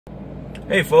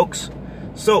Hey folks,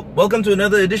 so welcome to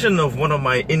another edition of one of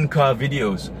my in-car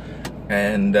videos.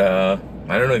 And I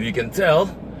don't know if you can tell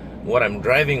what I'm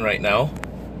driving right now,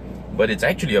 but it's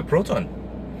actually a Proton.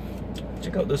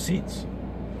 Check out those seats.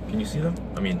 Can you see them?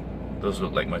 I mean, those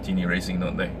look like Martini Racing,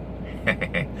 don't they?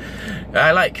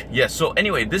 Yes, so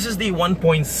anyway, this is the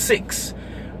 1.6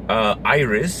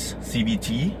 Iriz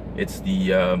CVT. It's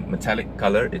the metallic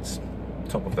color. It's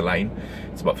top of the line.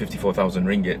 It's about 54,000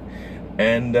 ringgit.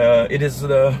 And it is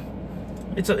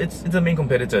it's a main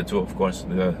competitor to, of course,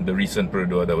 the recent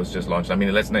Proton that was just launched. I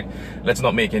mean, let's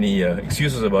not make any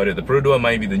excuses about it. The Proton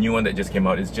might be the new one that just came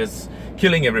out. It's just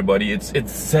killing everybody.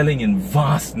 It's selling in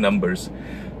vast numbers.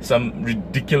 Some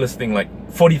ridiculous thing like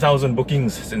 40,000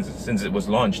 bookings since it was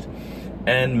launched,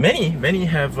 and many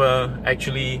have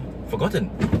actually forgotten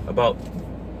about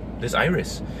this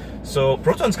Iriz. So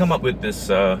Proton's come up with this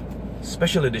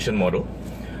special edition model.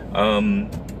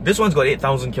 This one's got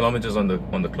 8,000 kilometers on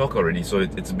the clock already, so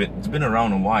it's been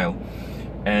around a while.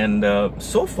 And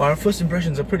so far, first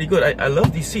impressions are pretty good. I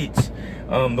love these seats.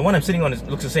 The one I'm sitting on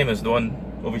looks the same as the one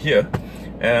over here,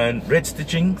 and red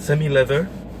stitching, semi-leather,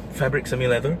 fabric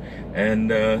semi-leather, and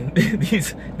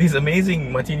these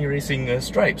amazing Martini Racing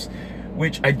stripes,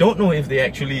 which I don't know if they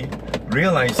actually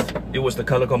realized it was the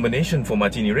color combination for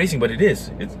Martini Racing, but it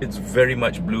is. It's very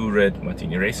much blue-red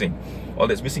Martini Racing. All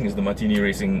that's missing is the Martini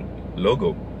Racing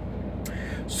logo.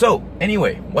 So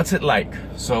anyway, what's it like?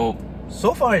 So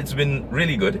far it's been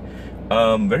really good.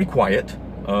 Very quiet,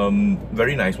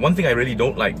 very nice. One thing I really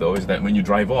don't like though is that when you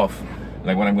drive off,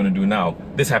 like what I'm going to do now,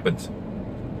 this happens.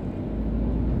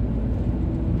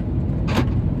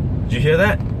 Did you hear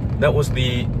that?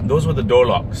 Those were the door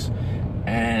locks,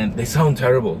 and they sound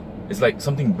terrible. It's like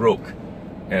something broke.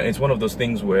 And it's one of those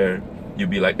things where you'd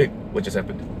be like, hey, what just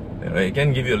happened? It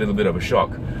can give you a little bit of a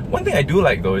shock. One thing I do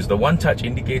like though is the one-touch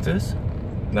indicators.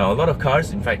 Now a lot of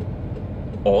cars, in fact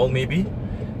all maybe,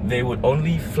 they would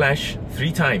only flash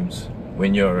 3 times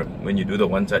when you do the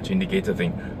one-touch indicator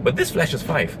thing. But this flashes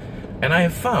 5. And I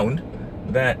have found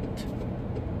that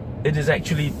it is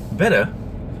actually better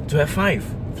to have 5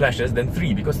 flashes than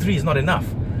 3, because 3 is not enough.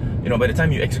 You know, by the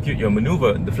time you execute your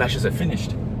maneuver, the flashes are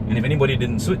finished. And if anybody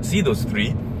didn't see those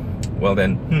 3, well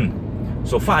then,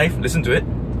 So 5, listen to it.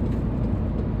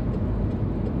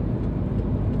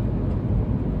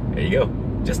 There you go.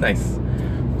 Just nice.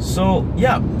 So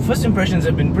yeah, first impressions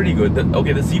have been pretty good.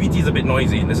 Okay, the CVT is a bit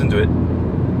noisy. Listen to it.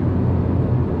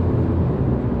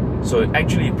 So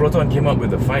actually, Proton came up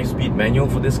with a 5-speed manual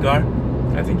for this car.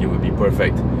 I think it would be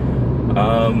perfect.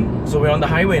 So we're on the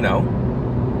highway now,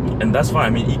 and thus far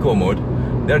I'm in eco mode.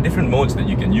 There are different modes that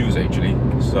you can use actually.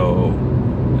 So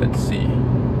let's see.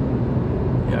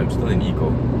 Yeah, I'm still in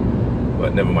eco,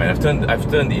 but never mind. I've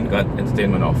turned the in-car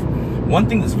entertainment off. One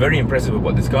thing that's very impressive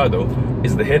about this car though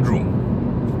is the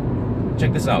headroom.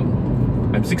 Check this out.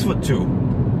 I'm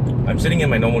 6'2". I'm sitting in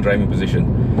my normal driving position.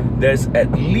 There's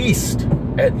at least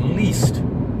 8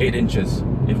 inches,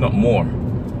 if not more,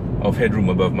 of headroom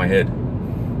above my head.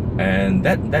 And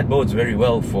that bodes very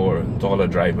well for taller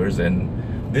drivers, and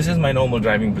this is my normal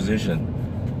driving position.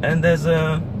 And there's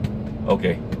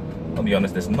okay, I'll be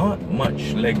honest, there's not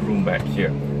much leg room back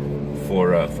here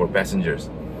for passengers.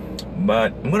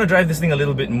 But I'm gonna drive this thing a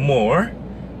little bit more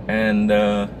and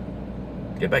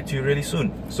get back to you really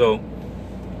soon. So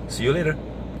see you later.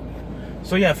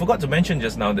 So yeah, I forgot to mention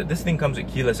just now that this thing comes with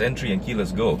keyless entry and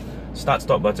keyless go. Start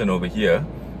stop button over here,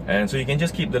 and so you can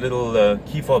just keep the little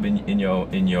key fob in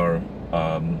your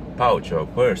pouch or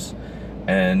purse,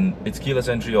 and it's keyless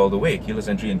entry all the way, keyless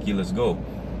entry and keyless go.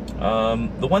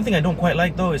 The one thing I don't quite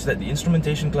like though is that the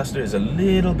instrumentation cluster is a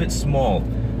little bit small.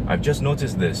 I've just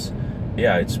noticed this.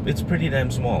 Yeah, it's pretty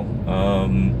damn small.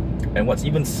 And what's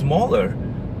even smaller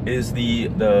is the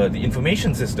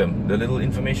information system, the little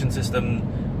information system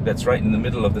that's right in the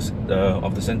middle of the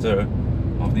center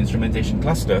of the instrumentation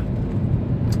cluster,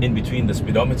 in between the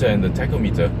speedometer and the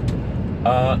tachometer.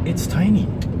 It's tiny,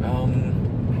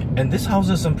 and this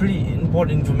houses some pretty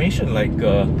important information, like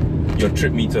your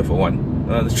trip meter for one.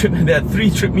 There are 3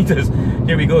 trip meters.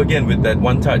 Here we go again with that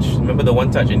one touch. Remember the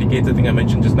one touch indicator thing I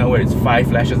mentioned just now, where it's 5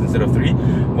 flashes instead of 3?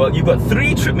 Well, you've got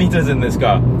 3 trip meters in this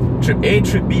car. Trip A,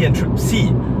 Trip B, and Trip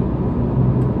C.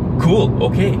 Cool,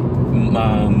 okay.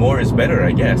 More is better,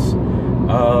 I guess.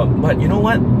 But you know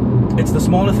what? It's the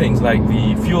smaller things like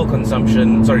the fuel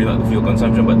consumption. Sorry, not the fuel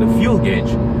consumption, but the fuel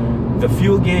gauge. The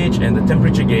fuel gauge and the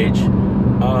temperature gauge.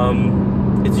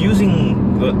 It's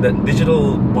using the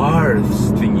digital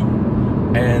bars thingy.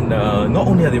 And not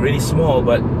only are they really small,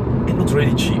 but it looks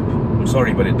really cheap. I'm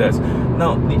sorry, but it does.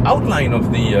 Now, the outline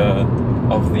of the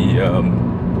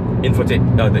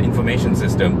the information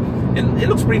system. It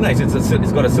looks pretty nice.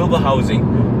 It's got a silver housing.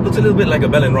 Looks a little bit like a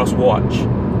Bell & Ross watch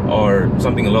or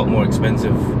something a lot more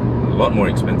expensive.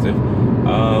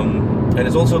 And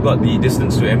it's also got the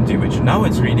distance to empty, which now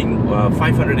it's reading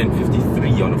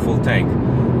 553 on a full tank.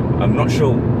 I'm not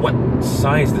sure what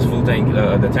size this full tank,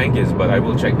 the tank is, but I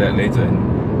will check that later,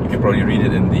 and you can probably read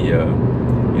it in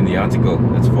the article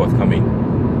that's forthcoming.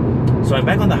 So I'm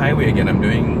back on the highway again. I'm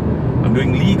doing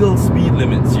legal speed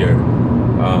limits here.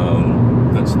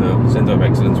 That's the center of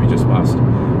excellence we just passed,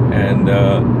 and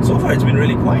so far it's been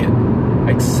really quiet,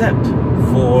 except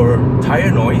for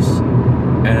tire noise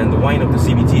and the whine of the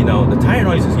CVT. Now the tire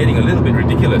noise is getting a little bit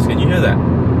ridiculous. Can you hear that?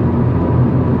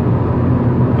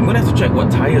 I'm gonna have to check what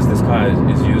tires this car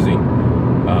is using,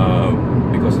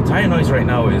 because the tire noise right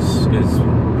now is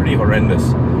pretty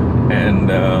horrendous.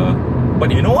 And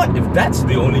but you know what? If that's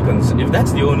the only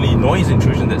noise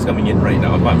intrusion that's coming in right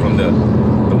now, apart from the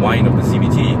whine of the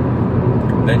CVT,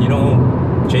 then you know,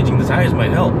 changing the tires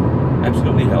might help.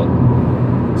 Absolutely help.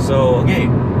 So okay.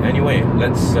 Anyway,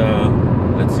 let's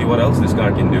see what else this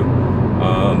car can do.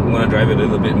 I'm gonna drive it a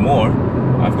little bit more.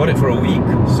 I've got it for a week,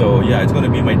 so yeah, it's gonna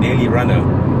be my daily runner.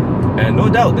 And no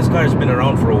doubt, this car has been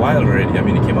around for a while already. I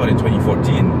mean, it came out in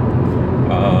 2014.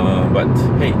 But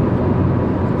hey,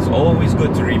 it's always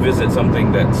good to revisit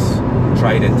something that's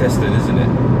tried and tested, isn't it?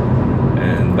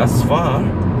 And thus far,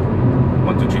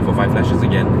 1, 2, 3, 4, 5 flashes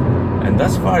again. And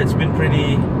thus far, it's been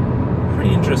pretty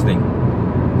interesting.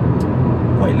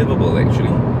 Quite livable,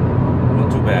 actually. Not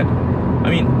too bad. I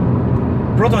mean,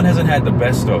 Proton hasn't had the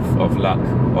best of luck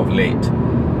of late.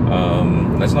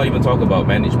 Let's not even talk about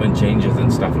management changes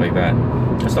and stuff like that.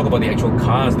 Let's talk about the actual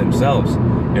cars themselves.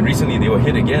 And recently they were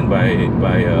hit again by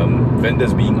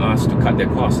vendors being asked to cut their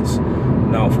costs.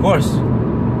 Now, of course,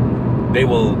 they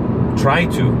will try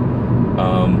to,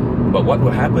 but what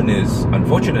will happen is,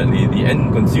 unfortunately, the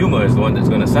end consumer is the one that's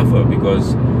going to suffer,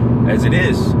 because as it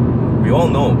is, we all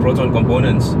know Proton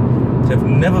components have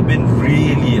never been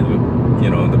really, you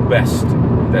know, the best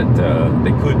that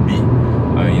they could be.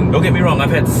 I mean, don't get me wrong, I've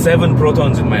had 7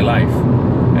 Protons in my life,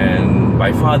 and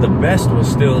by far the best was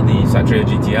still the Satria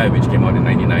GTI, which came out in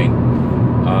 '99.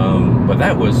 But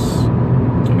that was,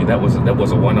 I mean, that was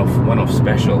a one-off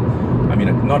special. I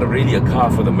mean, not really a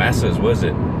car for the masses, was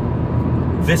it?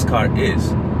 This car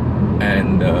is,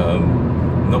 and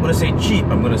I'm not going to say cheap.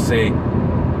 I'm going to say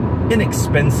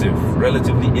inexpensive,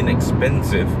 relatively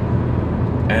inexpensive.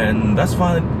 And thus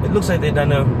far, it looks like they've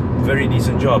done a very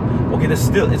decent job. Okay, it's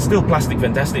still plastic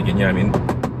fantastic in here. I mean,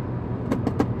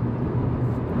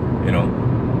 you know,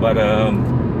 but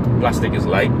plastic is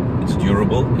light, it's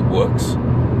durable, it works.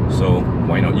 So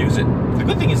why not use it? The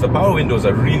good thing is the power windows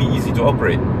are really easy to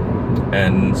operate,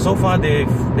 and so far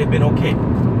they've been okay.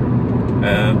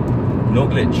 No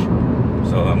glitch.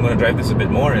 So I'm gonna drive this a bit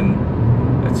more and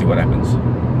let's see what happens.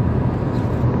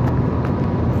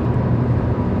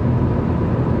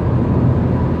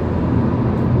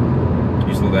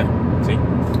 There. See?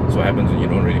 That's what happens when you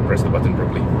don't really press the button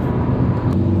properly.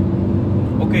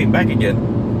 Okay, back again.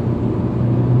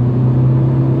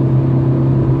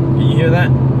 Can you hear that?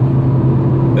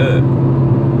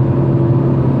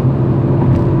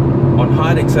 On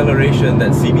hard acceleration,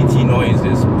 that CVT noise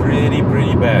is pretty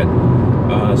bad.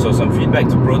 So some feedback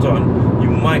to Proton. You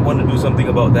might want to do something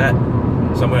about that.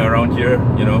 Somewhere around here,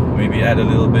 you know, maybe add a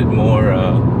little bit more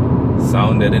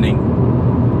sound editing,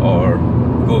 or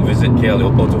go visit KL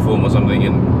Autofoam or something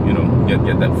and, you know,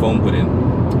 get that foam put in,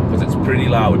 because it's pretty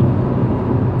loud.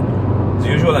 As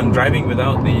usual, I'm driving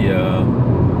without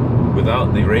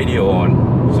the radio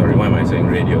on. Sorry, why am I saying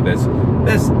radio? There's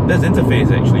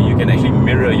interface actually. You can actually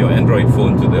mirror your Android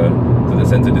phone to the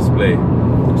center display.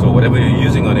 So whatever you're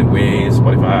using on it, Waze,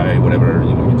 Spotify, whatever,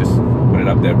 you know, you just put it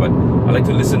up there. But I like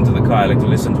to listen to the car. I like to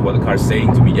listen to what the car's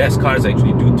saying to me. Yes, cars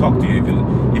actually do talk to you.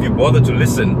 If you bother to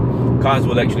listen, cars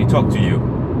will actually talk to you.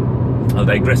 I'll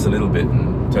digress a little bit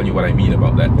and tell you what I mean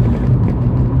about that.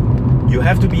 You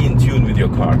have to be in tune with your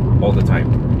car all the time.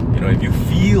 You know, if you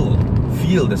feel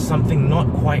there's something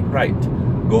not quite right,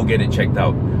 go get it checked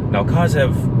out. Now, cars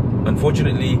have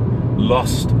unfortunately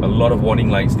lost a lot of warning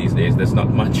lights these days. There's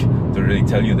not much to really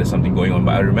tell you there's something going on.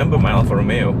 But I remember my Alfa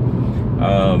Romeo,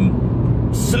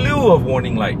 slew of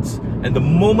warning lights, and the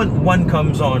moment one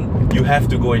comes on, you have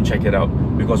to go and check it out,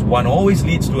 because one always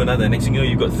leads to another. Next thing you know,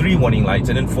 you've got 3 warning lights,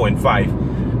 and then 4 and 5,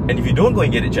 and if you don't go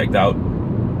and get it checked out,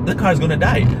 the car's gonna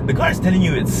die. The car is telling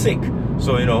you it's sick.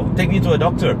 So, you know, take me to a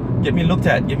doctor, get me looked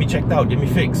at, get me checked out, get me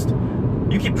fixed.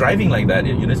 You keep driving like that,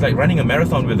 you know, it's like running a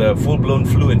marathon with a full-blown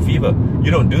flu and fever.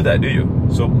 You don't do that, do you?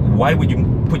 So why would you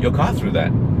put your car through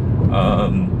that?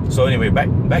 So anyway,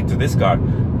 back to this car.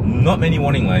 Not many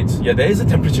warning lights. Yeah, there is a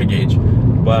temperature gauge,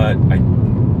 but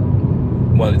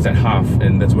well, it's at half,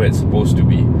 and that's where it's supposed to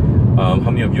be. How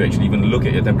many of you actually even look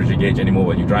at your temperature gauge anymore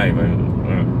when you drive?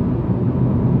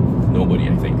 Nobody,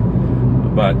 I think.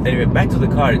 But anyway, back to the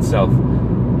car itself.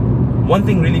 One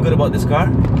thing really good about this car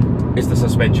is the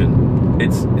suspension.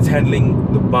 It's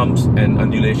handling the bumps and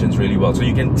undulations really well. So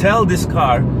you can tell this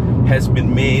car has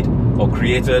been made or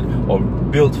created or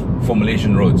built for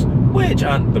Malaysian roads, which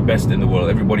aren't the best in the world.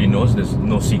 Everybody knows, there's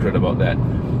no secret about that.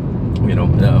 You know,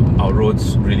 our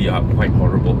roads really are quite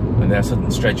horrible, and there are certain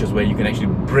stretches where you can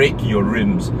actually break your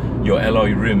rims, your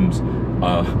alloy rims,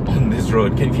 on this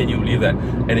road. Can you believe that?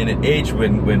 And in an age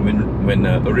when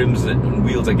rims and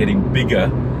wheels are getting bigger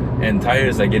and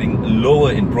tires are getting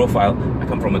lower in profile. I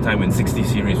come from a time when 60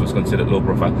 series was considered low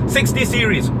profile. 60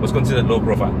 series was considered low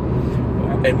profile,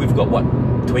 and we've got what,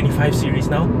 25 series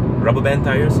now, rubber band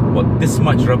tires, what, this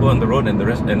much rubber on the road, and the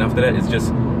rest, and after that it's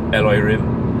just alloy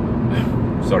rim.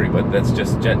 Sorry, but that's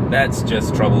just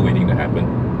trouble waiting to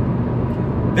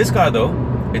happen. This car though,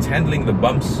 it's handling the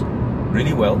bumps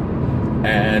really well,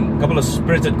 and a couple of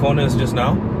spirited corners just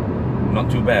now, not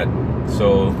too bad.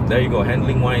 So there you go.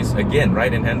 Handling wise, again,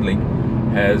 right-hand handling,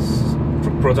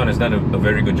 Proton has done a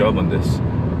very good job on this.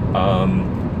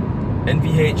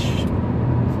 NVH,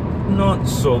 not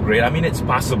so great. I mean, it's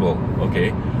passable,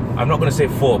 okay? I'm not going to say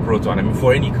for Proton, I mean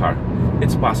for any car,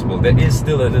 it's possible. There is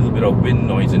still a little bit of wind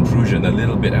noise intrusion, a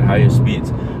little bit at higher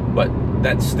speeds, but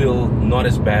that's still not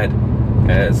as bad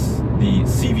as the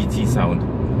CVT sound.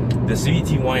 The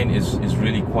CVT whine is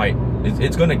really quite,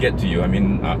 it's going to get to you. I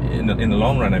mean, in the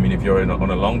long run, I mean, if you're on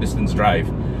a long distance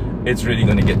drive, it's really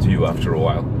going to get to you after a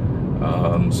while.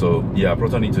 So yeah,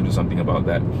 Proton needs to do something about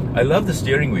that. I love the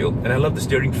steering wheel, and I love the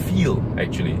steering feel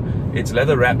actually. It's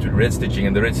leather wrapped with red stitching,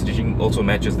 and the red stitching also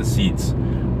matches the seats.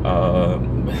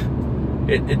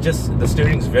 The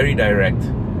steering's very direct.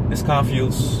 This car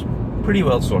feels pretty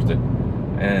well sorted,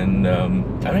 and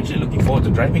I'm actually looking forward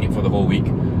to driving it for the whole week.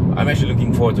 I'm actually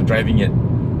looking forward to driving it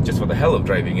just for the hell of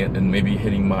driving it, and maybe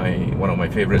hitting one of my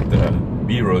favorite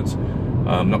B roads.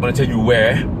 I'm not going to tell you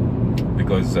where,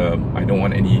 because I don't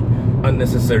want any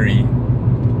unnecessary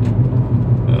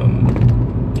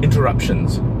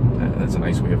interruptions. That's a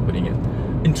nice way of putting it.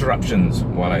 Interruptions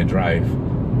while I drive.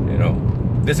 You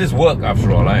know, this is work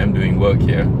after all. I am doing work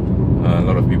here. A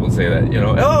lot of people say that, you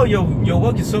know, oh, your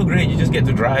work is so great, you just get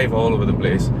to drive all over the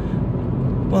place.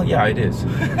 Well, yeah, it is.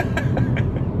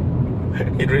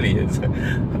 It really is.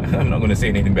 I'm not going to say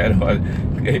anything bad about it.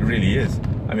 It really is.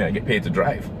 I mean, I get paid to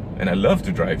drive, and I love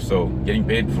to drive, so getting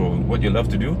paid for what you love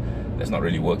to do, that's not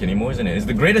really work anymore, isn't it? It's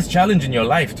the greatest challenge in your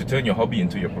life to turn your hobby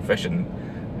into your profession,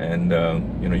 and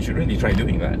you know, you should really try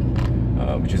doing that,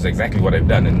 which is exactly what I've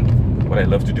done and what I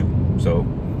love to do. So,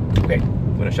 okay,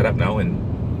 I'm going to shut up now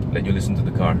and let you listen to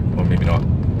the car, or maybe not.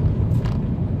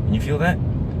 Can you feel that?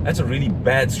 That's a really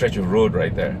bad stretch of road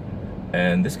right there,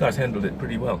 and this car's handled it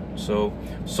pretty well. So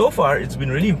far it's been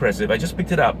really impressive. I just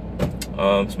picked it up.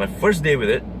 It's my first day with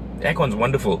it. The aircon's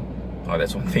wonderful. Oh,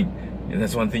 that's one thing. And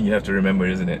that's one thing you have to remember,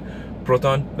 isn't it?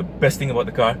 Proton, the best thing about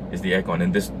the car is the aircon,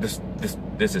 and this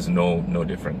is no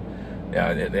different.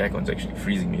 Yeah, the aircon's actually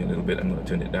freezing me a little bit. I'm gonna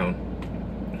turn it down.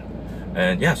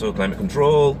 And yeah, so climate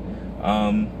control,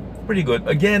 pretty good.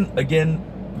 Again,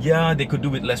 yeah, they could do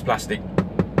with less plastic.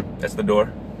 That's the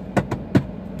door.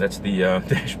 That's the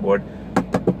dashboard.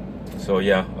 So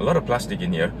yeah, a lot of plastic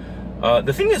in here.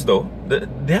 The thing is though,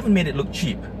 they haven't made it look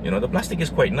cheap. You know, the plastic is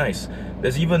quite nice.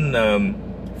 There's even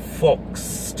fork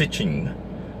stitching.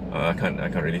 I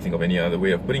can't really think of any other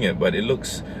way of putting it, but it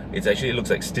looks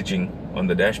like stitching on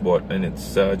the dashboard, and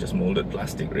it's just molded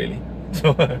plastic, really.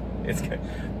 So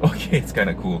it's kind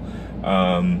of cool.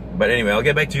 But anyway, I'll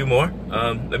get back to you more.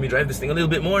 Let me drive this thing a little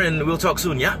bit more, and we'll talk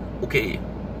soon. Yeah, okay.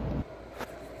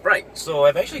 Right, so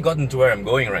I've actually gotten to where I'm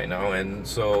going right now, and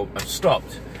so I've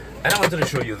stopped, and I wanted to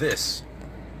show you this.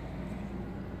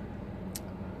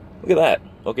 Look at that.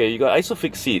 Okay, you got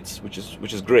ISOFIX seats, which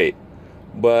is great,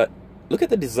 but look at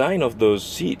the design of those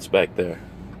seats back there.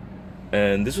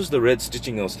 And this was the red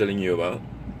stitching I was telling you about,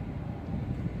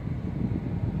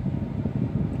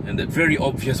 and that very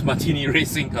obvious Martini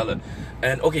racing color.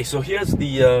 And okay, so here's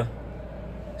the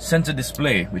center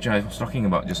display, which I was talking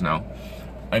about just now.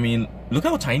 I mean, look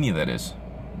how tiny that is.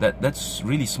 That's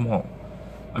really small.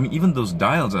 I mean, even those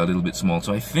dials are a little bit small,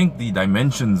 so I think the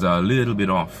dimensions are a little bit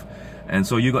off. And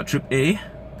so you got trip A,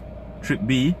 trip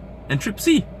B, and trip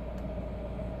C.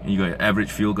 You got your average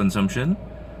fuel consumption,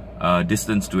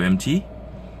 distance to empty,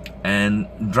 and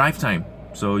drive time.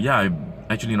 So yeah,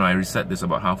 I reset this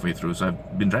about halfway through, so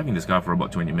I've been driving this car for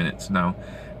about 20 minutes now,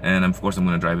 and of course I'm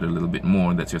going to drive it a little bit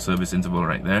more. That's your service interval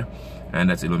right there, and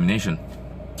that's illumination.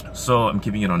 So I'm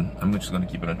keeping it on, I'm just going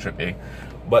to keep it on trip A.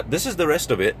 But this is the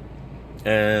rest of it,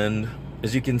 and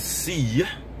as you can see,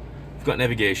 we've got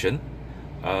navigation.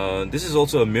 This is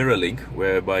also a mirror link,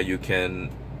 whereby you can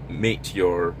mate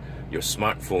your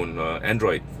smartphone,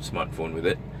 Android smartphone with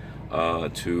it,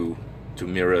 to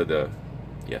mirror the...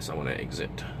 Yes, I want to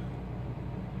exit.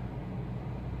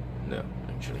 No,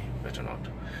 actually, better not.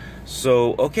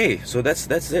 So okay, so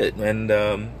that's it, and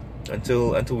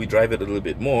until we drive it a little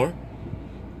bit more.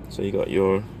 So you got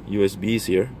your USBs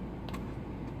here.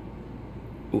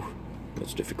 Ooh,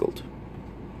 that's difficult.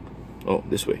 Oh,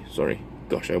 this way, sorry.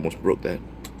 Gosh, I almost broke that.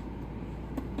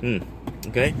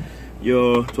 Okay,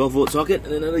 your 12-volt socket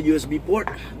and another USB port,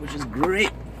 which is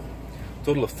great.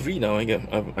 Total of 3 now.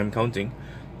 I'm counting.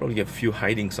 Probably have a few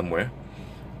hiding somewhere.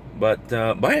 But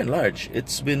by and large,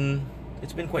 it's been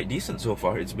quite decent so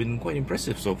far. It's been quite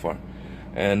impressive so far,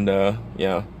 and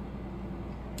yeah.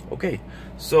 Okay,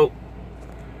 so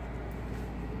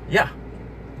yeah,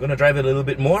 I'm gonna drive it a little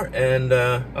bit more, and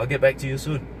I'll get back to you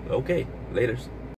soon. Okay, laters.